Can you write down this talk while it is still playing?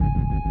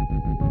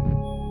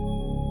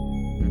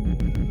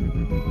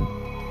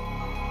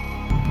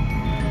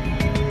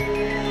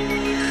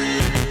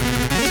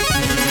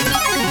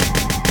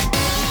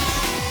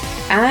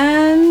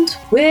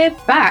We're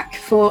back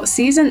for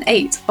Season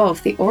 8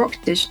 of the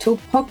Auroch Digital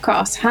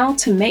podcast, How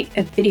to Make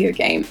a Video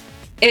Game.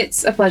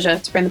 It's a pleasure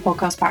to bring the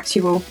podcast back to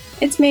you all.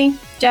 It's me,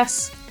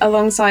 Jess,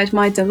 alongside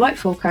my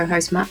delightful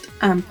co-host Matt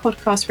and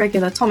podcast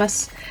regular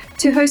Thomas,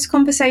 to host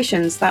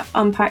conversations that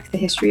unpack the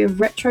history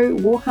of retro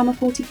Warhammer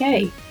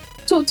 40k,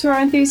 talk to our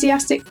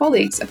enthusiastic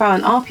colleagues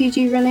about an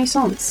RPG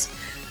renaissance,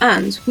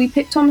 and we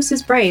pick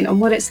Thomas's brain on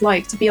what it's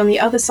like to be on the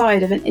other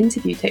side of an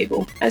interview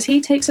table as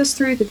he takes us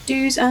through the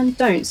do's and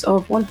don'ts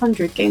of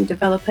 100 game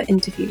developer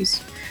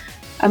interviews.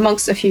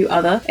 Amongst a few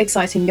other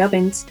exciting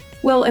gubbins,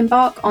 we'll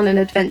embark on an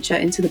adventure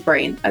into the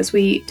brain as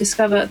we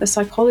discover the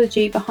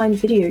psychology behind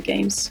video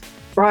games,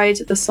 ride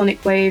the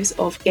sonic waves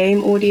of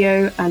game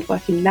audio and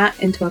working that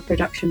into a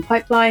production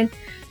pipeline,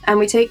 and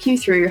we take you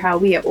through how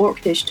we at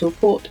Auroch Digital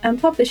port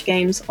and publish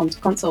games onto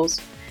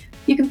consoles.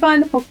 You can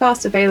find the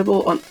podcast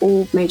available on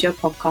all major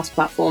podcast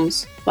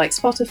platforms like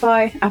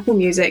Spotify, Apple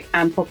Music,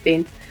 and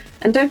Podbean.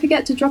 And don't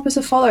forget to drop us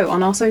a follow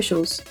on our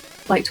socials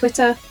like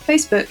Twitter,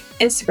 Facebook,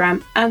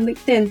 Instagram, and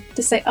LinkedIn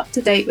to stay up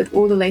to date with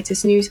all the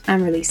latest news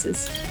and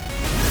releases.